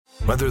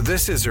Whether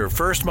this is her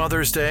first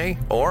Mother's Day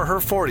or her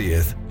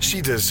 40th, she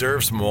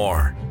deserves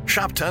more.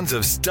 Shop tons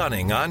of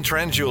stunning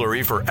on-trend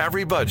jewelry for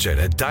every budget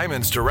at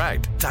Diamonds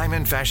Direct.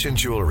 Diamond fashion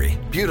jewelry,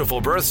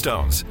 beautiful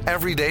birthstones,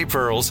 everyday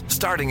pearls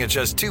starting at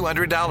just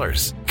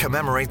 $200.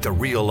 Commemorate the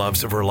real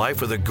loves of her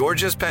life with a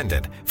gorgeous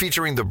pendant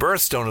featuring the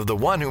birthstone of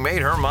the one who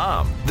made her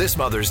mom. This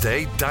Mother's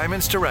Day,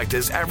 Diamonds Direct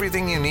is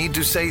everything you need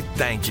to say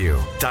thank you.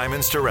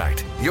 Diamonds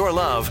Direct. Your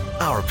love,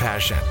 our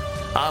passion.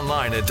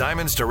 Online at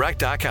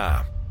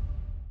diamondsdirect.com.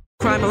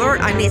 Crime Alert,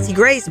 I'm Nancy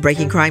Grace.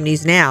 Breaking crime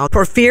news now.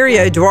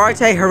 Porfirio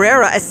Duarte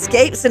Herrera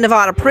escapes the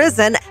Nevada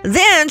prison,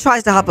 then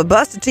tries to hop a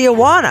bus to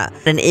Tijuana.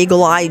 An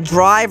eagle-eyed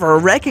driver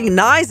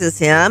recognizes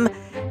him.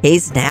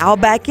 He's now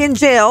back in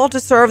jail to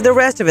serve the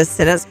rest of his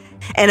sentence.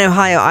 An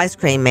Ohio ice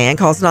cream man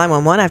calls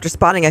 911 after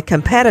spotting a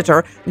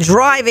competitor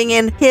driving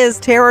in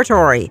his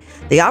territory.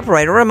 The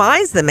operator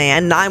reminds the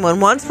man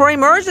 911's for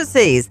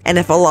emergencies, and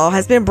if a law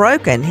has been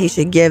broken, he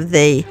should give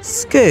the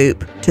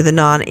scoop to the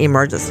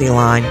non-emergency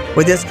line.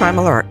 With this Crime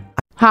Alert.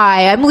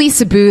 Hi, I'm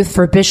Lisa Booth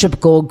for Bishop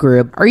Gold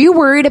Group. Are you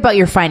worried about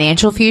your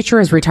financial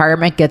future as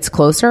retirement gets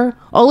closer?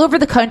 All over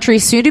the country,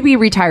 soon-to-be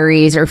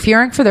retirees are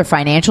fearing for their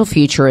financial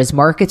future as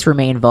markets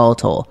remain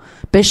volatile.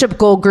 Bishop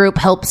Gold Group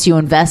helps you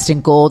invest in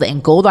gold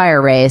and gold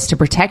IRAs to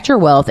protect your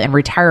wealth and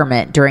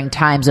retirement during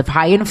times of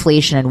high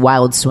inflation and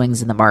wild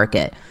swings in the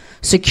market.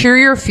 Secure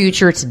your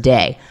future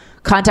today.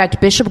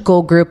 Contact Bishop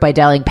Gold Group by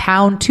dialing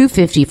pound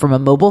 250 from a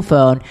mobile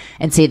phone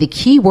and say the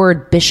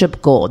keyword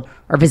Bishop Gold,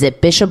 or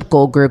visit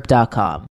bishopgoldgroup.com.